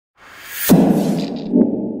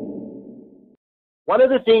One of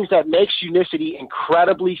the things that makes Unicity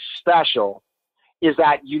incredibly special is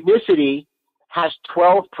that Unicity has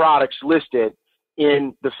 12 products listed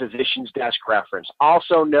in the physician's desk reference,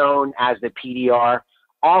 also known as the PDR,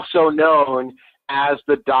 also known as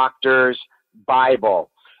the doctor's Bible.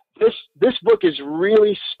 This book is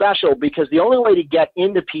really special because the only way to get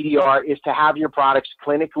into PDR is to have your products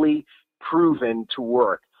clinically proven to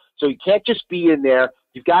work. So you can't just be in there.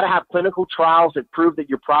 You've got to have clinical trials that prove that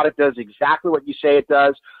your product does exactly what you say it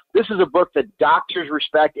does. This is a book that doctors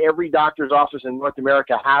respect. Every doctor's office in North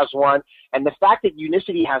America has one. And the fact that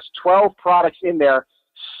Unicity has 12 products in there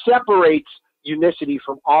separates Unicity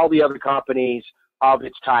from all the other companies of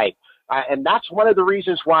its type. And that's one of the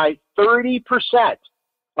reasons why 30%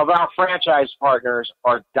 of our franchise partners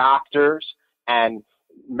are doctors and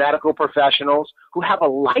medical professionals who have a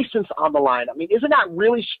license on the line. I mean, isn't that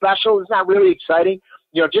really special? Isn't that really exciting?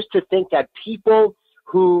 You know, just to think that people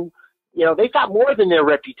who, you know, they've got more than their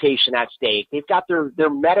reputation at stake. They've got their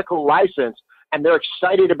medical license, and they're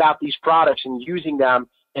excited about these products and using them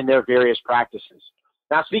in their various practices.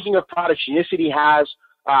 Now, speaking of products, Unicity has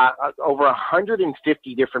over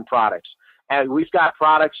 150 different products. And we've got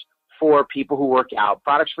products for people who work out,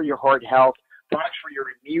 products for your heart health, products for your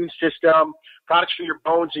immune system, products for your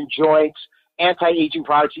bones and joints, anti-aging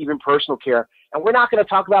products, even personal care. And we're not going to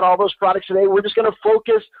talk about all those products today. We're just going to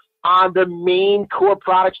focus on the main core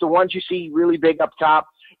products, the ones you see really big up top,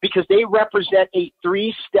 because they represent a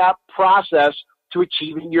 3-step process to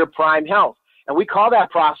achieving your prime health. And we call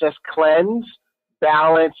that process cleanse,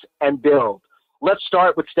 balance, and build. Let's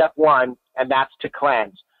start with step 1, and that's to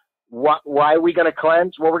cleanse. Why are we going to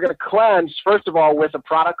cleanse? Well, we're going to cleanse, first of all, with a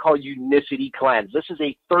product called Unicity Cleanse. This is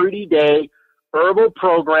a 30-day herbal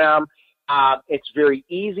program. It's very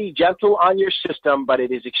easy, gentle on your system, but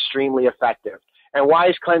it is extremely effective. And why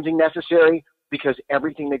is cleansing necessary? Because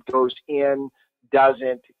everything that goes in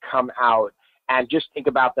doesn't come out. And just think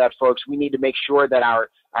about that, folks. We need to make sure that our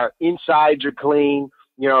insides are clean.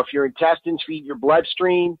 You know, if your intestines feed your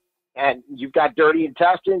bloodstream, and you've got dirty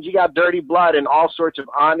intestines, you got dirty blood, and all sorts of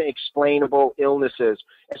unexplainable illnesses.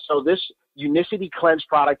 And so this Unicity Cleanse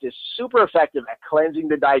product is super effective at cleansing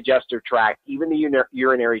the digestive tract, even the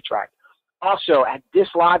urinary tract. Also, at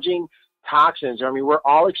dislodging toxins. I mean, we're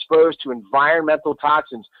all exposed to environmental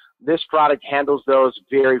toxins. This product handles those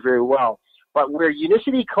very, very well. But where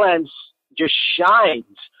Unicity Cleanse just shines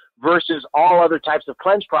versus all other types of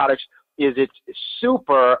cleanse products is it's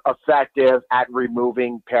super effective at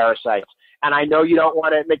removing parasites. And I know you don't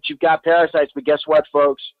want to admit you've got parasites, but guess what,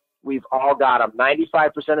 folks? We've all got them.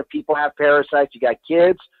 95% of people have parasites. You got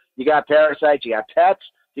kids, you got parasites, you got pets,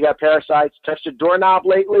 you got parasites. Touched a doorknob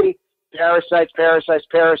lately? Parasites, parasites,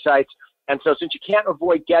 parasites. And so since you can't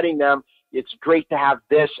avoid getting them, it's great to have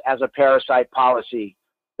this as a parasite policy.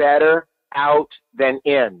 Better out than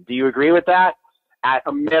in. Do you agree with that? At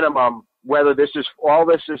a minimum, whether all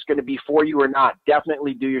this is going to be for you or not,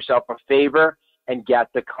 definitely do yourself a favor and get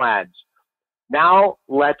the cleanse. Now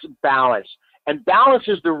let's balance. And balance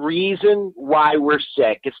is the reason why we're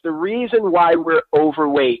sick. It's the reason why we're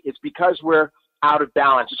overweight. It's because we're out of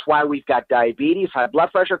balance. It's why we've got diabetes, high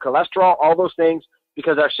blood pressure, cholesterol, all those things,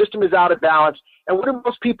 because our system is out of balance. And what do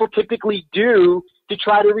most people typically do to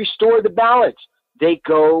try to restore the balance? They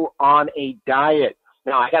go on a diet.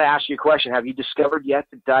 Now, I got to ask you a question. Have you discovered yet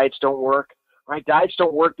that diets don't work? Right? Diets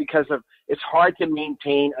don't work because it's hard to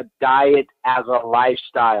maintain a diet as a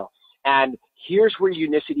lifestyle. And here's where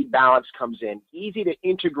Unicity Balance comes in. Easy to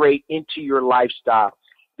integrate into your lifestyle.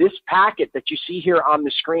 This packet that you see here on the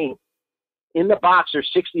screen, in the box, there's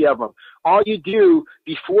 60 of them. All you do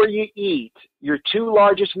before you eat your 2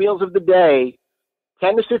 largest meals of the day,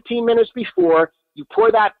 10 to 15 minutes before, you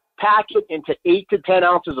pour that packet into 8 to 10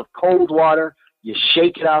 ounces of cold water. You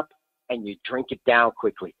shake it up, and you drink it down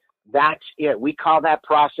quickly. That's it. We call that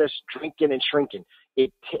process drinking and shrinking.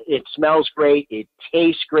 It smells great. It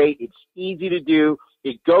tastes great. It's easy to do.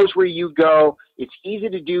 It goes where you go. It's easy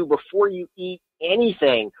to do before you eat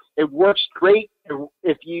anything. It works great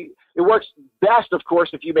it works best, of course,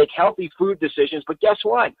 if you make healthy food decisions. But guess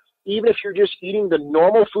what? Even if you're just eating the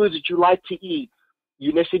normal foods that you like to eat,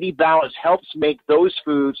 Unicity Balance helps make those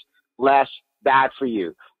foods less bad for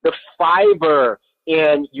you. The fiber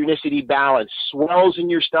in Unicity Balance swells in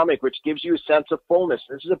your stomach, which gives you a sense of fullness.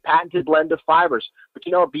 This is a patented blend of fibers. But,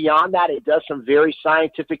 you know, beyond that, it does some very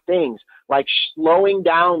scientific things, like slowing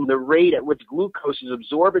down the rate at which glucose is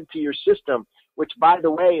absorbed into your system, which, by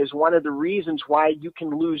the way, is one of the reasons why you can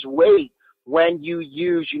lose weight when you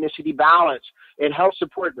use Unicity Balance. It helps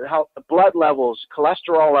support the blood levels,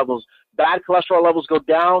 cholesterol levels. Bad cholesterol levels go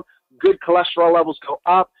down, good cholesterol levels go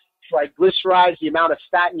up. triglycerides, the amount of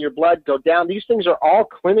fat in your blood go down. These things are all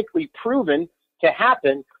clinically proven to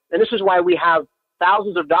happen. And this is why we have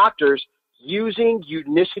thousands of doctors using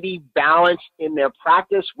Unicity Balance in their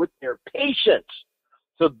practice with their patients.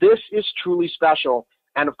 So this is truly special.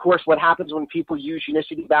 And of course, what happens when people use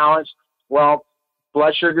Unicity Balance? Well,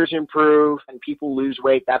 blood sugars improve and people lose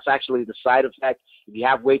weight. That's actually the side effect. If you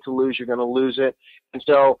have weight to lose, you're going to lose it. And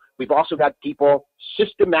so we've also got people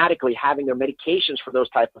systematically having their medications for those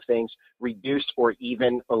type of things reduced or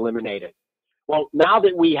even eliminated. Well, now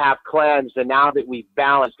that we have cleansed and now that we've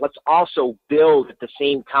balanced, let's also build at the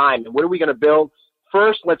same time. And what are we going to build?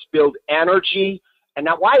 First, let's build energy. And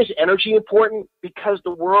now why is energy important? Because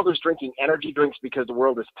the world is drinking energy drinks because the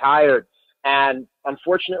world is tired. And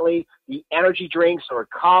unfortunately, the energy drinks or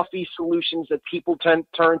coffee solutions that people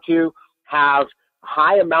turn to have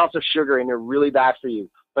high amounts of sugar and they're really bad for you.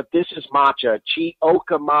 But this is matcha,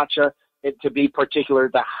 Chi-Oka matcha, to be particular,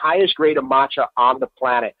 the highest grade of matcha on the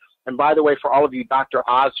planet. And by the way, for all of you Dr.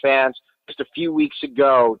 Oz fans, just a few weeks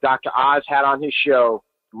ago, Dr. Oz had on his show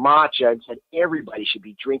matcha and said everybody should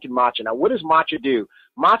be drinking matcha. Now, what does matcha do?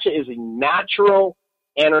 Matcha is a natural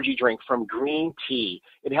energy drink from green tea.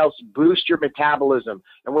 It helps boost your metabolism.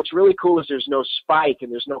 And what's really cool is there's no spike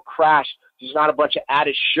and there's no crash. There's not a bunch of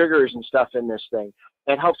added sugars and stuff in this thing.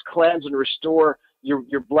 It helps cleanse and restore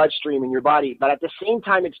your bloodstream in your body. But at the same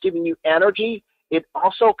time, it's giving you energy. It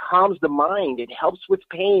also calms the mind. It helps with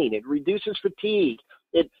pain. It reduces fatigue.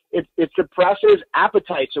 It suppresses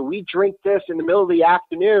appetite. So we drink this in the middle of the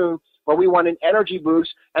afternoon when we want an energy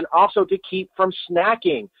boost and also to keep from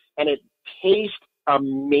snacking. And it tastes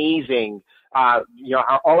amazing.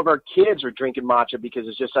 All of our kids are drinking matcha because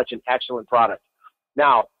it's just such an excellent product.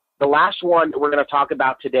 Now, the last one that we're going to talk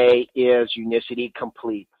about today is Unicity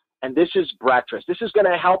Complete. And this is breakfast. This is going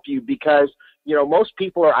to help you because, most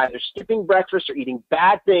people are either skipping breakfast or eating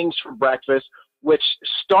bad things for breakfast, which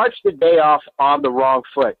starts the day off on the wrong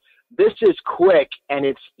foot. This is quick and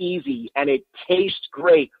it's easy and it tastes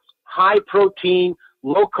great. High protein,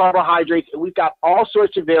 low carbohydrates, and we've got all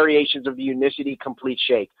sorts of variations of the Unicity Complete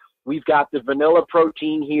Shake. We've got the vanilla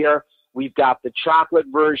protein here. We've got the chocolate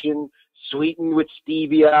version sweetened with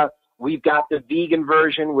stevia. We've got the vegan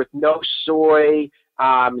version with no soy,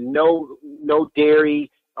 no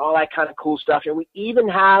dairy, all that kind of cool stuff. And we even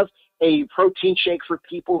have a protein shake for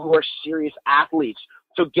people who are serious athletes.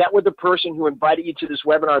 So get with the person who invited you to this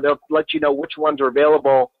webinar. They'll let you know which ones are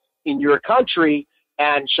available in your country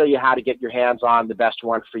and show you how to get your hands on the best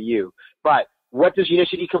one for you. But what does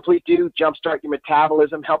Unicity Complete do? Jumpstart your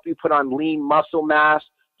metabolism, help you put on lean muscle mass,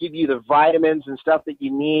 give you the vitamins and stuff that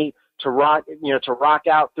you need to rock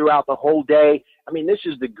out throughout the whole day. I mean, this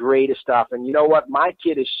is the greatest stuff. And you know what? My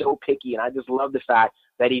kid is so picky, and I just love the fact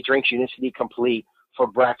that he drinks Unicity Complete for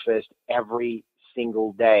breakfast every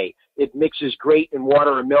single day. It mixes great in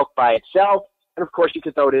water and milk by itself. And of course, you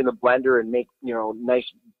can throw it in the blender and make, nice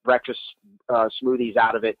breakfast smoothies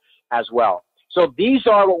out of it as well. So these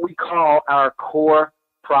are what we call our core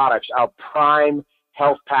products, our prime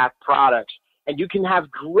health pack products. And you can have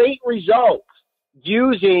great results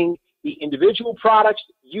using the individual products,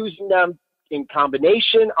 using them in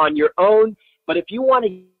combination on your own. But if you want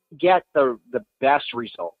to get the best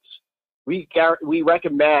results, we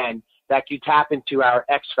recommend that you tap into our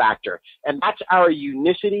X Factor, and that's our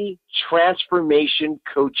Unicity Transformation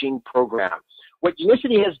Coaching Program. What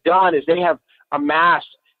Unicity has done is they have amassed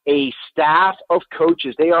a staff of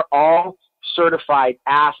coaches. They are all certified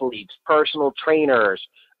athletes, personal trainers,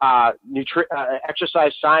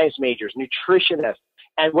 exercise science majors, nutritionists.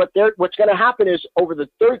 And what's going to happen is over the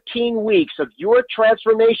 13 weeks of your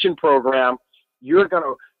transformation program, you're going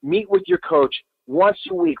to meet with your coach once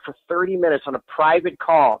a week for 30 minutes on a private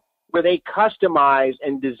call where they customize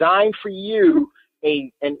and design for you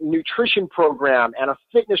a nutrition program and a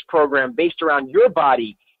fitness program based around your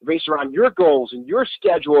body, based around your goals and your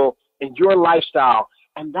schedule and your lifestyle.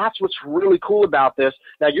 And that's what's really cool about this.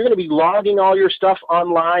 Now, you're going to be logging all your stuff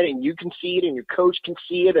online, and you can see it, and your coach can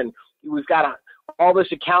see it, and we've got all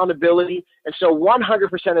this accountability. And so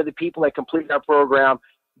 100% of the people that complete our program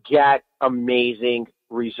get amazing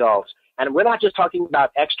results. And we're not just talking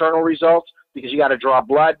about external results, because you got to draw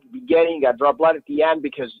blood at the beginning, you got to draw blood at the end,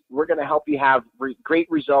 because we're going to help you have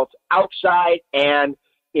great results outside and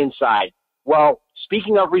inside. Well,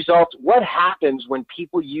 speaking of results, what happens when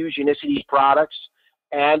people use Unicity's products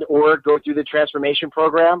and or go through the transformation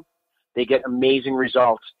program? They get amazing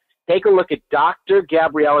results. Take a look at Dr.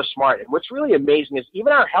 Gabriella Smart. And what's really amazing is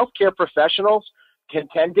even our healthcare professionals can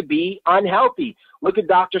tend to be unhealthy. Look at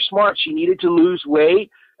Dr. Smart. She needed to lose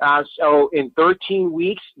weight. So in 13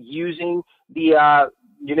 weeks, using the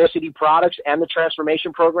Unicity products and the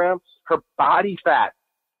transformation program, her body fat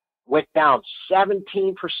went down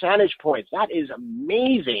 17 percentage points. That is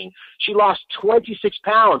amazing. She lost 26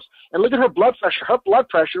 pounds. And look at her blood pressure. Her blood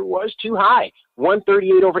pressure was too high.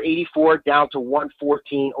 138 over 84 down to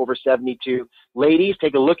 114 over 72. Ladies,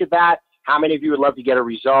 take a look at that. How many of you would love to get a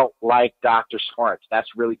result like Dr. Smart's? That's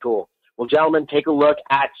really cool. Well, gentlemen, take a look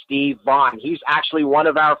at Steve Vaughn. He's actually one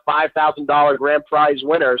of our $5,000 grand prize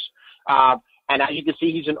winners. And as you can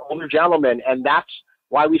see, he's an older gentleman. And that's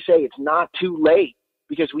why we say it's not too late,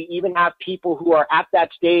 because we even have people who are at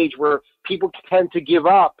that stage where people tend to give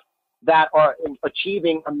up that are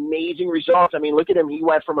achieving amazing results. I mean, look at him. He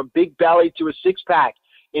went from a big belly to a six-pack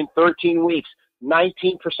in 13 weeks,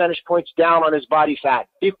 19 percentage points down on his body fat,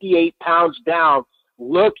 58 pounds down.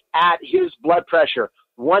 Look at his blood pressure.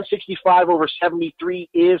 165 over 73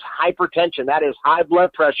 is hypertension. That is high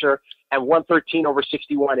blood pressure. And 113 over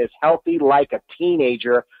 61 is healthy like a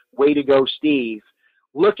teenager. Way to go, Steve.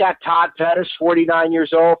 Look at Todd Pettis, 49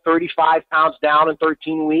 years old, 35 pounds down in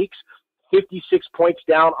 13 weeks, 56 points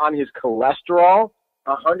down on his cholesterol,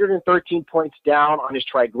 113 points down on his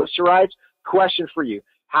triglycerides. Question for you.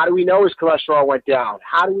 How do we know his cholesterol went down?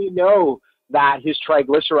 How do we know that his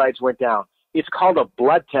triglycerides went down? It's called a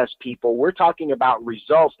blood test, people. We're talking about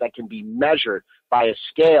results that can be measured by a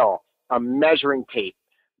scale, a measuring tape,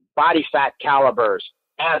 body fat calibers,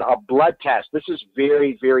 and a blood test. This is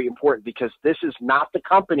very, very important, because this is not the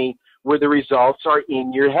company where the results are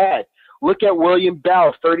in your head. Look at William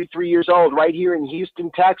Bell, 33 years old, right here in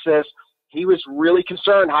Houston, Texas. He was really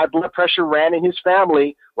concerned. High blood pressure ran in his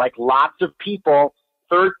family, like lots of people.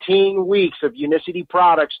 13 weeks of Unicity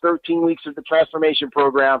products, 13 weeks of the transformation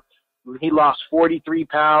program. He lost 43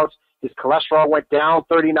 pounds. His cholesterol went down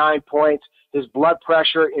 39 points. His blood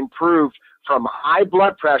pressure improved from high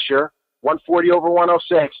blood pressure, 140 over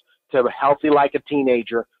 106, to healthy like a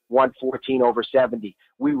teenager, 114 over 70.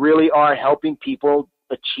 We really are helping people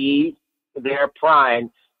achieve their prime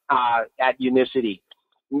at Unicity.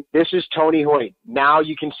 This is Tony Hoyt. Now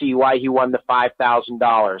you can see why he won the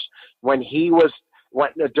 $5,000.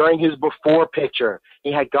 During his before picture,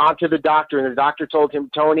 he had gone to the doctor, and the doctor told him,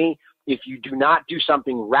 Tony, if you do not do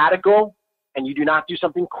something radical and you do not do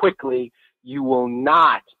something quickly, you will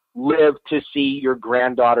not live to see your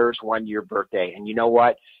granddaughter's 1-year birthday. And you know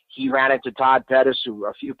what? He ran into Todd Pettis, who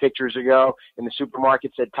a few pictures ago in the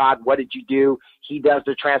supermarket said, Todd, what did you do? He does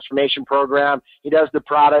the transformation program. He does the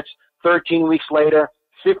products. 13 weeks later,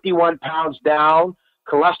 51 pounds down,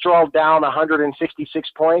 cholesterol down 166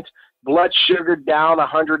 points, blood sugar down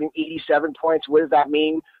 187 points. What does that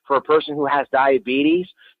mean for a person who has diabetes?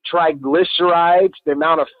 Triglycerides, the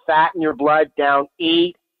amount of fat in your blood, down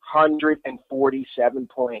 847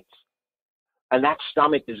 points. And that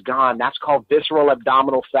stomach is gone. That's called visceral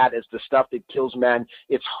abdominal fat. It's the stuff that kills men.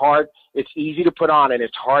 It's hard. It's easy to put on, and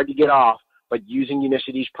it's hard to get off. But using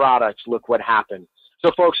Unicity's products, look what happened.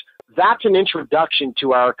 So, folks, that's an introduction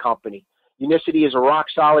to our company. Unicity is a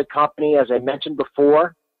rock-solid company, as I mentioned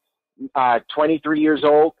before. 23 years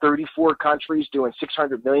old, 34 countries, doing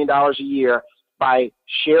 $600 million a year by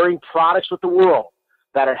sharing products with the world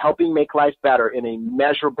that are helping make life better in a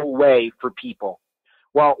measurable way for people.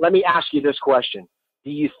 Well, let me ask you this question. Do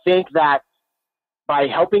you think that by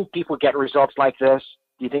helping people get results like this,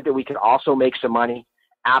 do you think that we could also make some money?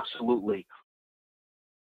 Absolutely.